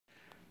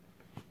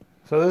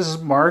So this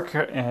is Mark,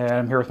 and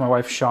I'm here with my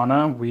wife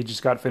Shauna. We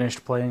just got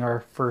finished playing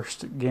our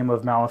first game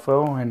of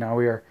Malifaux, and now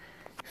we are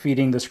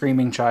feeding the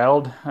screaming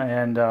child.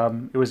 And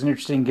it was an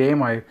interesting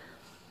game. I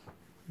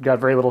got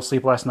very little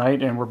sleep last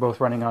night, and we're both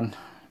running on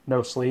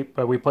no sleep.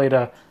 But we played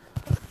a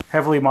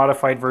heavily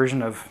modified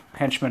version of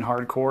Henchman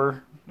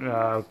Hardcore.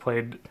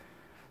 Played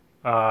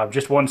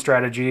just one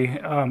strategy,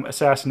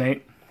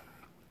 Assassinate.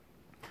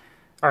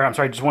 Or I'm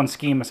sorry, just one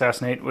scheme,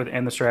 Assassinate,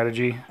 and the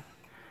strategy.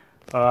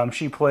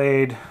 She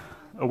played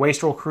a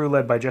Wastrel crew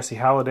led by Jesse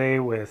Halliday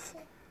with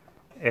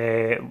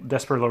a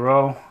Desper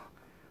Leroux,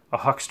 a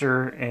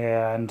Huckster,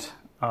 and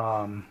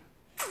a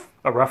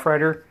Rough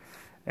Rider.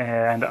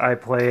 And I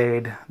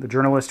played the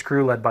Journalist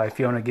crew led by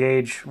Fiona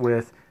Gage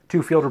with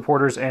 2 field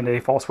reporters and a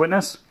false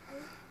witness.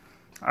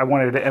 I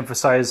wanted to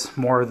emphasize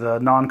more of the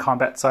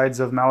non-combat sides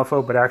of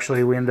Malifaux, but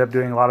actually we ended up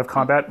doing a lot of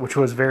combat, which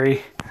was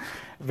very,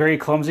 very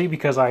clumsy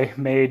because I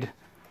made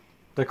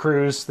the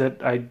crews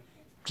that I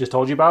just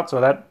told you about,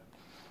 so that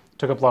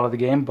took up a lot of the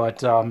game. But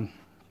Shauna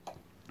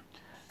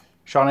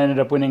ended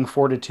up winning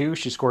 4-2.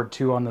 She scored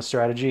 2 on the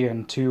strategy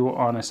and 2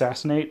 on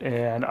Assassinate,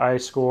 and I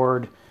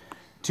scored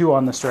 2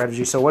 on the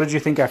strategy. So what did you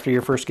think after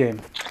your first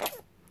game?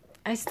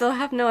 I still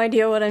have no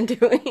idea what I'm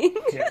doing.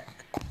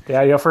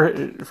 Yeah, you know, for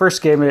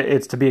first game,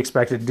 it's to be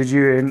expected. Did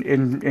you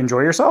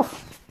enjoy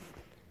yourself?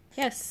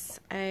 Yes,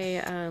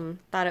 I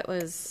thought it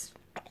was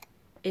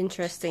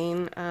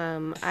interesting.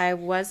 I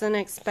wasn't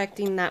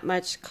expecting that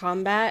much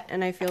combat,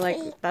 and I feel like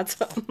that's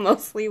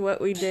mostly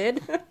what we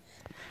did.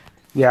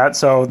 Yeah,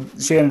 so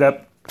she ended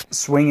up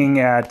swinging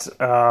at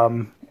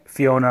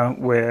Fiona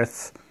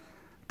with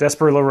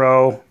Desper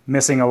Leroux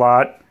missing a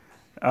lot,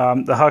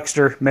 the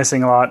Huckster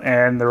missing a lot,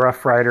 and the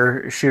Rough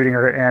Rider shooting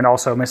her and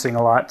also missing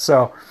a lot.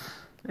 So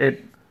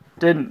it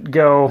didn't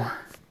go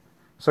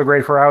so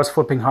great for her. I was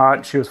flipping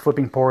hot, she was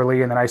flipping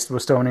poorly, and then I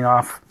was stoning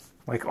off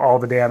like all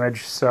the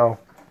damage. So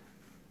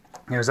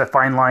it was that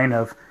fine line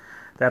of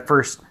that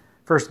first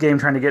game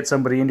trying to get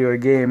somebody into a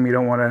game. You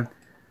don't want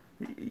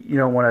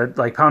to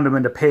like pound them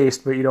into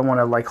paste, but you don't want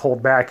to like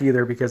hold back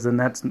either, because then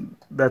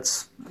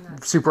that's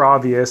super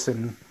obvious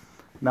and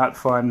not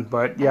fun.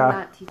 But yeah, I'm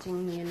not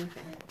teaching me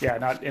anything. Yeah,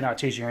 not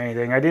teaching her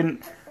anything. I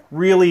didn't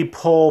really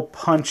pull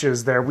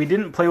punches there. We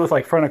didn't play with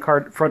like front of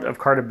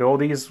card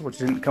abilities, which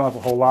didn't come up a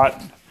whole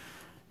lot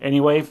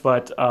anyway.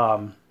 But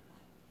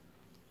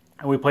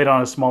we played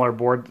on a smaller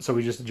board, so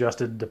we just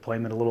adjusted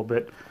deployment a little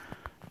bit.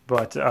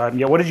 But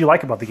yeah, what did you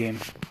like about the game?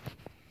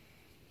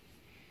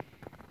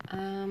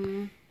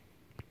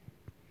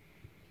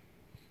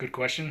 Good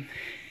question.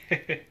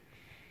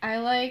 I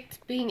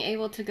liked being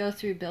able to go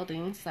through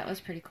buildings. That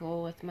was pretty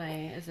cool with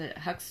my, is it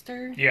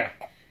Huckster? Yeah.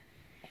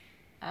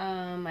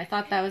 I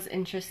thought that was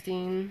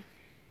interesting.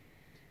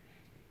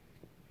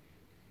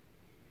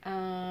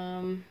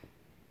 I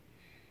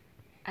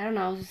don't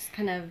know, it was just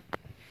kind of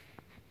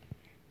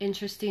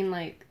interesting,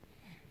 like,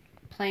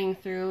 playing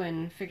through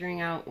and figuring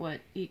out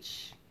what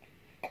each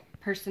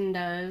person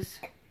does.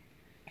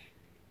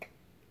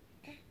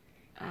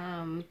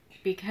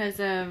 Because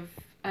of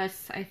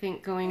us, I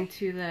think, going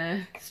to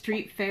the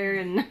street fair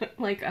in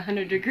like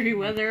 100-degree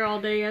weather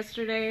all day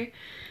yesterday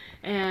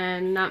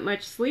and not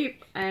much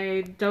sleep,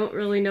 I don't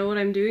really know what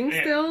I'm doing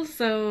still,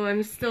 so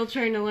I'm still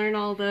trying to learn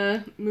all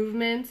the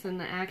movements and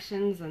the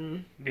actions.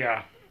 And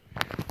yeah.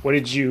 What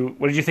did you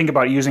think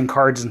about using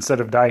cards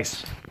instead of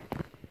dice?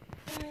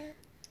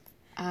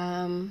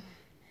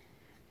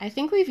 I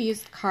think we've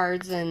used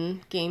cards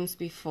in games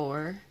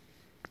before.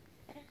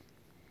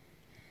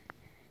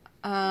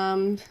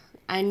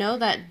 I know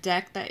that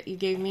deck that you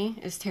gave me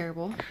is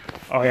terrible.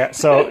 Oh yeah,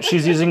 so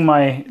she's using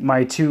my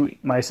 2E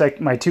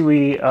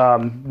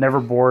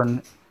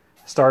Neverborn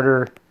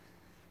starter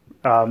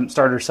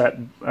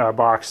set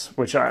box,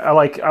 which I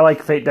like. I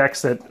like Fate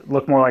decks that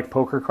look more like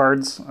poker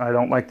cards. I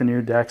don't like the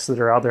new decks that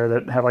are out there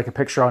that have like a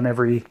picture on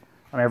every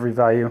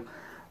value,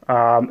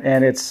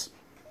 and it's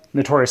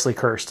notoriously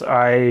cursed.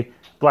 I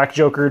Black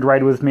Jokered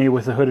Ride With Me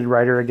with the Hooded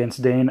Rider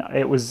against Dane.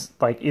 It was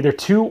like either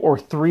 2 or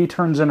 3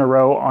 turns in a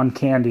row on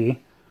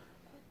Candy.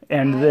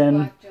 And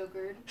then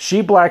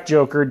she Black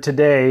Jokered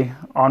today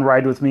on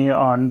Ride With Me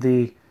on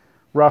the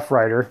Rough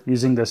Rider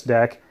using this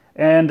deck.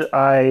 And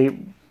I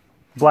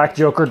Black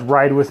Jokered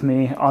Ride With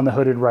Me on the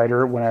Hooded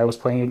Rider when I was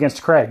playing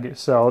against Craig.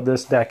 So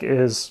this deck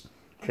is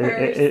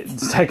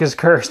this deck is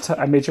cursed.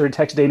 I made sure to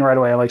text Dane right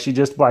away. Like, she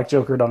just Black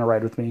Jokered on a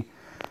Ride With Me.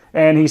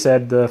 And he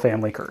said the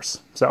family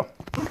curse. So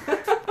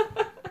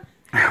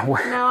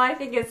no, I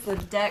think it's the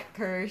deck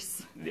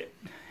curse.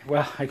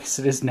 Well, I guess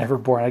it is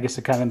Neverborn. I guess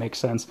it kind of makes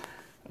sense.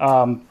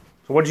 So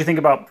what did you think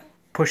about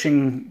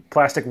pushing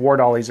plastic war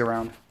dollies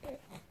around?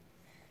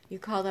 You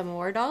call them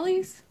war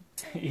dollies?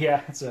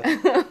 Yeah, that's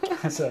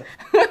a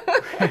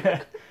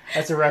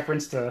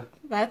reference to...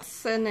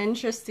 That's an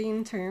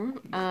interesting term.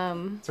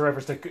 It's a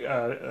reference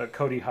to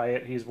Cody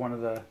Hyatt. He's one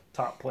of the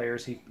top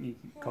players. He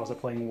calls it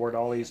playing war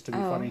dollies to be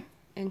funny.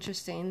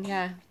 Interesting,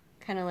 yeah.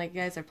 Kind of like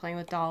you guys are playing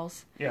with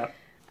dolls. Yeah.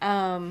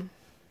 I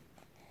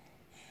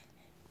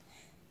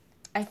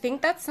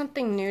think that's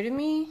something new to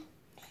me,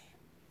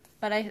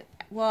 but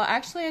Well,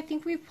 actually, I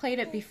think we've played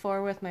it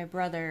before with my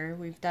brother.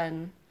 We've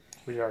done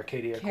We did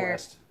Arcadia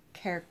Quest.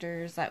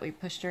 characters that we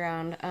pushed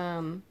around.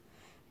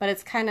 But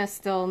it's kind of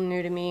still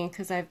new to me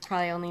because I've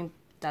probably only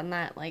done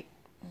that like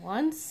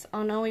once.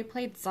 Oh no, we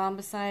played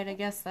Zombicide. I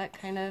guess that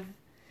kind of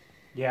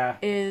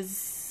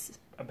is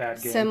a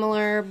bad game.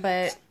 Similar,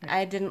 but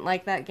I didn't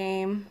like that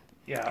game.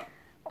 Yeah.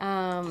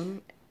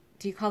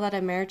 Do you call that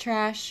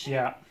Ameritrash?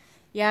 Yeah.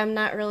 Yeah, I'm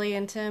not really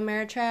into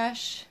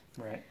Ameritrash.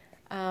 Right.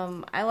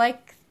 I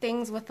like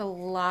things with a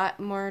lot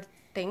more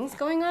things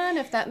going on,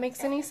 if that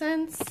makes any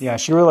sense. Yeah,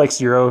 she really likes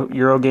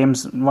Euro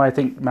games. Well, I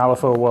think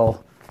Malifaux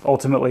will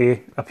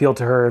ultimately appeal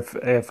to her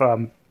if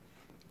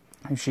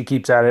she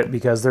keeps at it,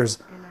 because there's...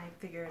 And I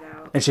figure it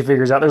out. And she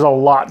figures out there's a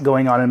lot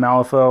going on in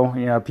Malifaux.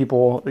 You know,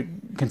 people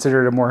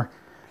consider it a more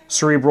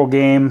cerebral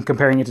game,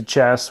 comparing it to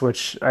chess,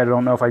 which I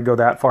don't know if I'd go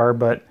that far,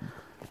 but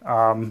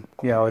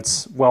you know,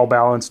 it's well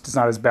balanced. It's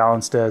not as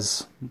balanced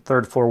as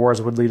Third Floor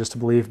Wars would lead us to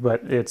believe,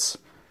 but it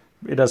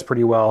does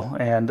pretty well.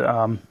 And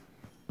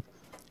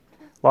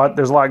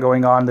there's a lot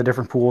going on, the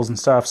different pools and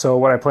stuff. So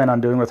what I plan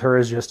on doing with her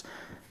is just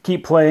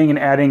keep playing and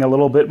adding a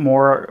little bit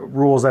more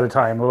rules at a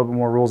time,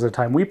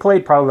 We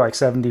played probably like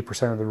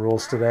 70% of the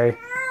rules today.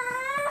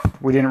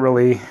 We didn't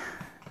really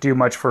do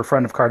much for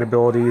front of card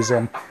abilities,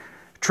 and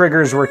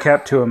triggers were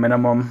kept to a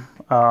minimum.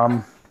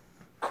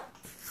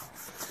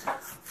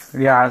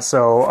 Yeah,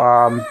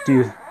 so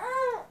do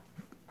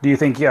you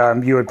think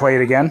you would play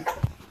it again?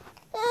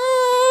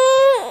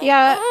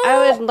 Yeah,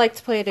 I would like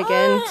to play it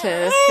again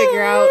to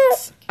figure out.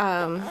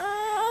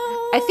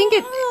 I think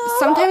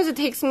sometimes it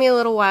takes me a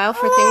little while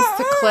for things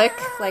to click.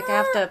 Like I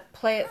have to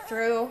play it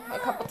through a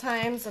couple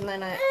times and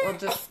then it will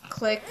just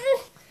click.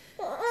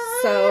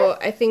 So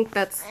I think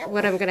that's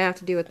what I'm gonna have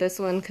to do with this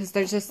one, because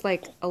there's just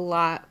like a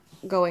lot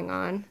going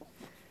on.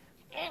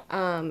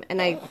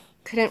 And I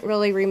couldn't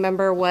really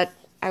remember what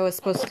I was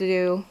supposed to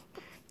do,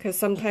 because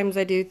sometimes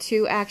I do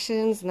 2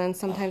 actions and then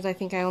sometimes I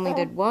think I only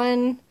did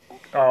 1.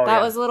 Oh,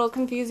 that was a little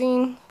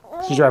confusing.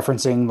 She's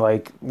referencing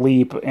like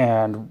leap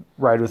and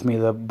ride with me,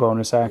 the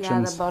bonus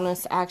actions. Yeah, the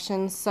bonus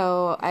actions.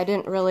 So I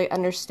didn't really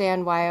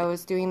understand why I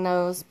was doing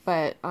those,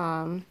 but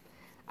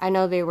I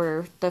know they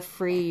were the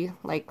free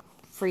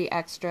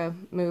extra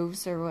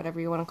moves or whatever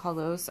you want to call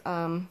those.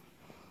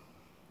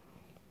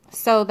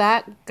 So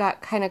that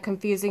got kind of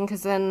confusing,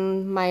 because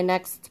then my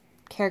next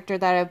character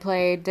that I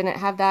played didn't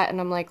have that,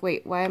 and I'm like,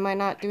 wait, why am I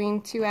not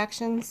doing 2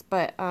 actions?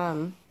 But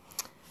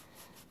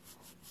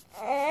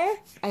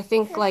I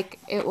think like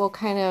it will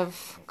kind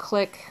of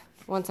click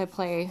once I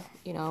play,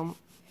 you know,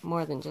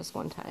 more than just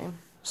one time.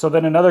 So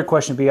then another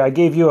question would be, I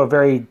gave you a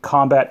very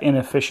combat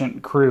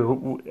inefficient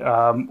crew.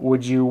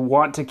 Would you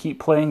want to keep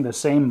playing the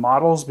same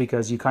models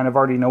because you kind of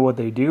already know what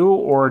they do,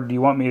 or do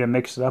you want me to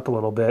mix it up a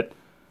little bit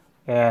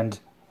and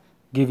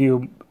give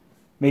you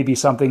maybe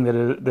something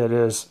that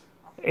is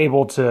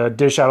able to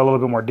dish out a little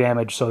bit more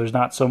damage, so there's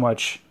not so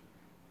much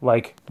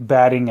like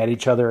batting at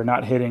each other and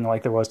not hitting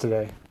like there was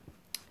today?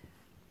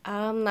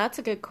 That's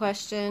a good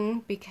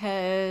question,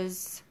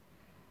 because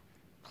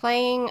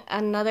playing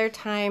another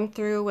time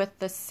through with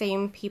the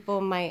same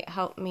people might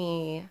help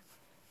me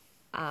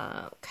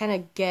kind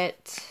of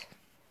get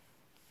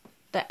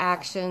the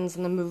actions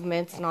and the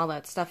movements and all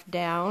that stuff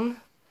down,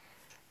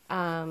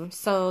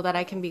 so that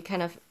I can be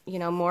kind of, you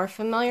know, more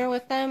familiar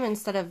with them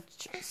instead of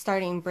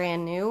starting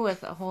brand new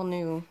with a whole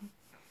new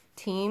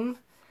team.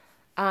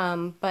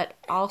 But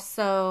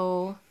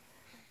also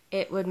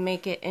it would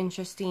make it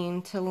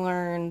interesting to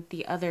learn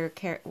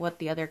what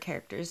the other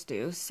characters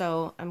do.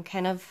 So I'm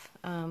kind of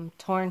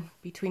torn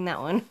between that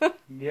one.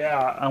 Yeah,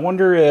 I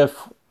wonder if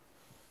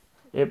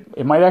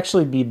it might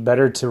actually be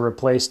better to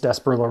replace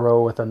Desper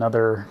Leroux with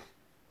another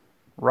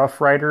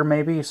Rough Rider,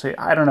 maybe. So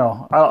I don't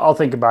know. I'll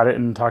think about it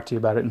and talk to you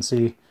about it and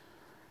see,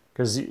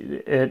 because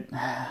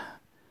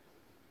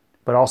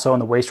But also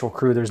in the Wastrel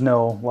crew, there's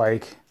no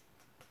like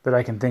that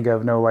I can think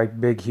of, no like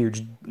big,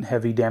 huge,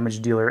 heavy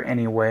damage dealer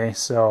anyway.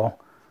 So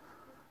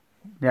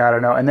yeah, I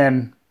don't know. And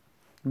then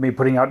me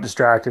putting out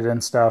Distracted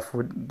and stuff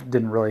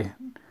didn't really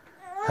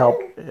help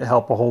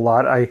a whole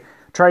lot. I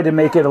tried to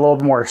make it a little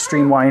bit more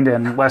streamlined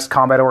and less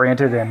combat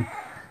oriented, and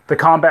the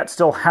combat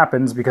still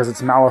happens because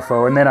it's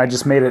Malifaux, and then I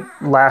just made it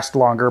last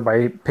longer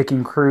by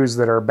picking crews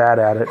that are bad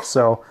at it.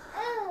 So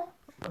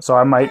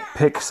I might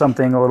pick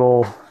something a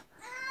little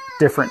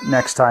different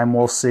next time.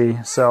 We'll see.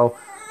 So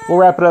we'll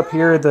wrap it up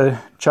here. The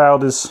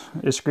child is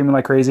screaming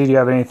like crazy. Do you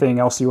have anything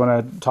else you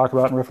want to talk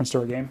about in reference to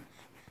our game?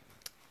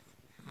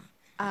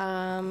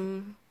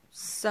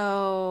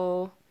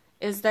 So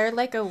is there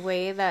like a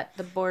way that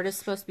the board is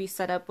supposed to be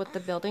set up with the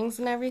buildings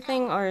and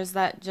everything, or is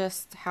that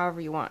just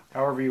however you want?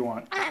 However you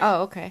want.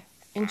 Oh, okay.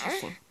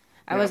 Interesting.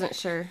 I wasn't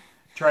sure.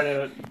 Try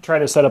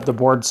to set up the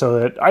board so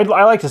that I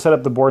like to set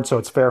up the board so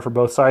it's fair for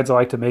both sides. I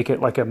like to make it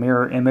like a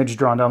mirror image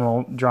drawn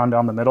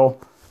down the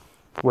middle,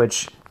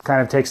 which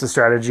kind of takes the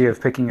strategy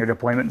of picking your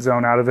deployment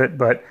zone out of it,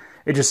 but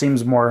it just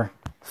seems more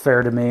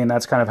fair to me, and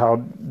that's kind of how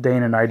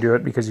Dane and I do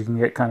it, because you can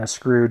get kind of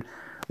screwed.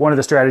 One of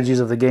the strategies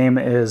of the game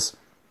is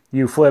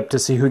you flip to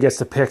see who gets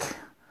to pick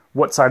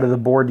what side of the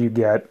board you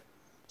get.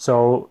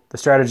 So the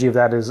strategy of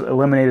that is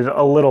eliminated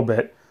a little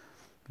bit,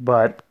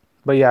 but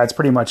yeah, it's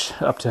pretty much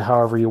up to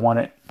however you want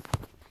it.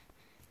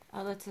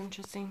 Oh, that's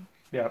interesting.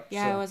 Yeah.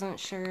 Yeah, I wasn't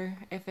sure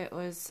if it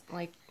was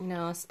like,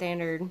 a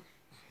standard,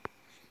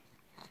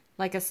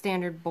 like a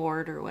standard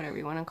board or whatever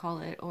you want to call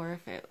it, or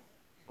if it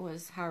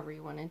was however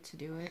you wanted to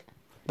do it.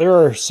 There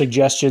are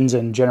suggestions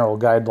and general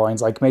guidelines,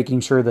 like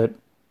making sure that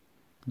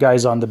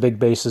guys on the big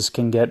bases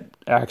can get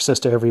access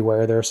to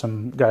everywhere. There are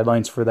some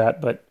guidelines for that,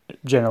 but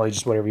generally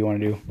just whatever you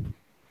want to do.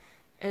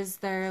 Is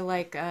there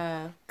like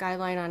a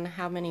guideline on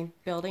how many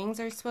buildings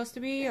are supposed to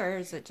be, or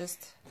is it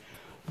just...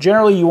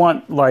 Generally you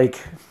want, like,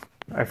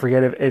 I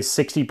forget if it's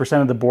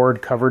 60% of the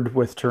board covered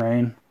with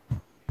terrain.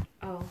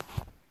 Oh,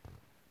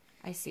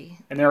 I see.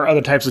 And there are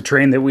other types of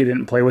terrain that we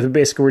didn't play with.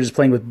 Basically, we're just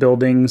playing with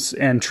buildings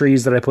and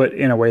trees that I put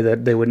in a way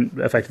that they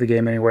wouldn't affect the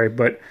game anyway.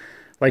 But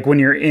like when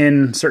you're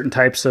in certain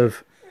types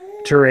of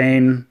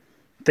terrain,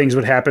 things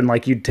would happen,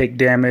 like you'd take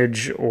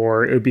damage,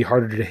 or it would be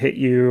harder to hit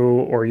you,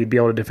 or you'd be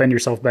able to defend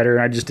yourself better.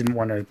 And I just didn't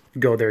want to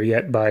go there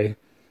yet by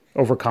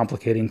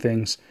overcomplicating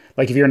things.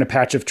 Like if you're in a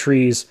patch of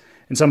trees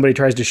and somebody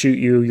tries to shoot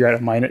you, you're at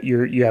a minus.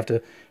 You have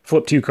to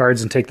flip 2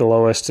 cards and take the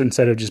lowest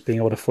instead of just being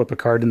able to flip a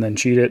card and then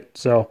cheat it.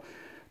 So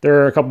there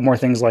are a couple more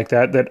things like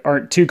that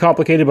aren't too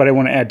complicated, but I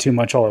want to add too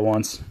much all at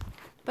once.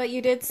 But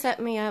you did set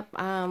me up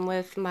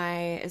with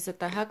is it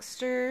the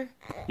huckster?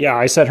 Yeah,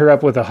 I set her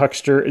up with a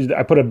huckster.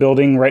 I put a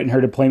building right in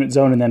her deployment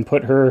zone and then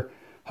put her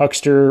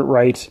huckster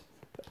right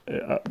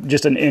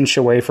just an inch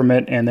away from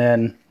it, and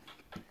then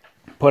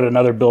put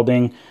another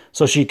building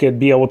so she could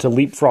be able to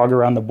leapfrog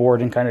around the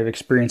board and kind of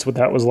experience what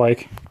that was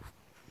like.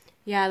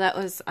 Yeah, that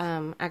was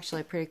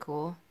actually pretty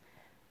cool,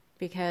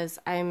 because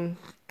I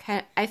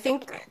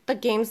think the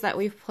games that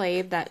we've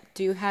played that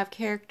do have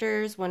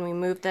characters, when we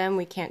move them,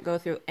 we can't go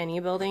through any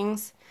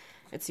buildings.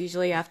 It's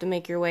usually you have to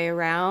make your way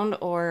around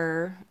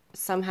or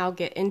somehow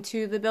get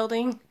into the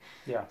building.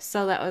 Yeah.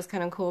 So that was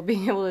kind of cool,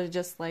 being able to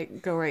just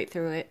like go right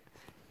through it.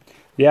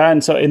 Yeah,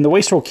 and the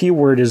wastrel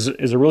keyword is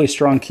a really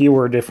strong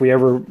keyword if we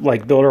ever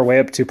like build our way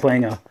up to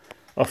playing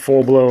a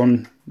full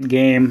blown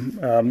game.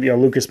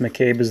 Lucas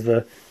McCabe is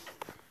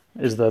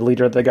the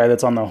leader, the guy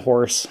that's on the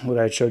horse that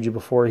I showed you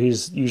before.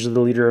 He's usually the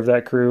leader of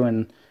that crew,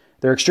 and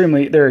they're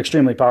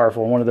extremely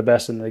powerful and one of the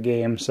best in the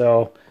game.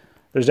 So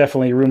there's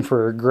definitely room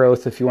for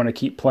growth if you want to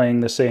keep playing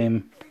the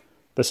same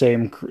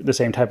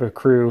type of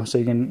crew, so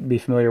you can be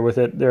familiar with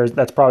it.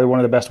 That's probably one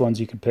of the best ones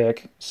you could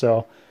pick.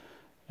 So,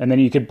 and then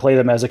you could play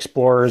them as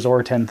explorers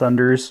or 10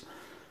 Thunders,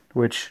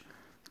 which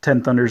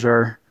 10 Thunders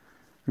are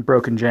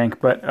broken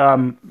jank. But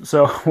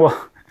so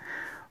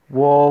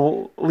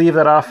we'll leave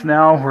that off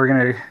now. We're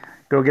gonna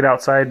go get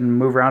outside and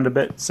move around a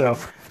bit. So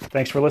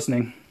thanks for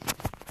listening.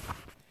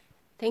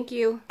 Thank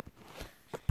you.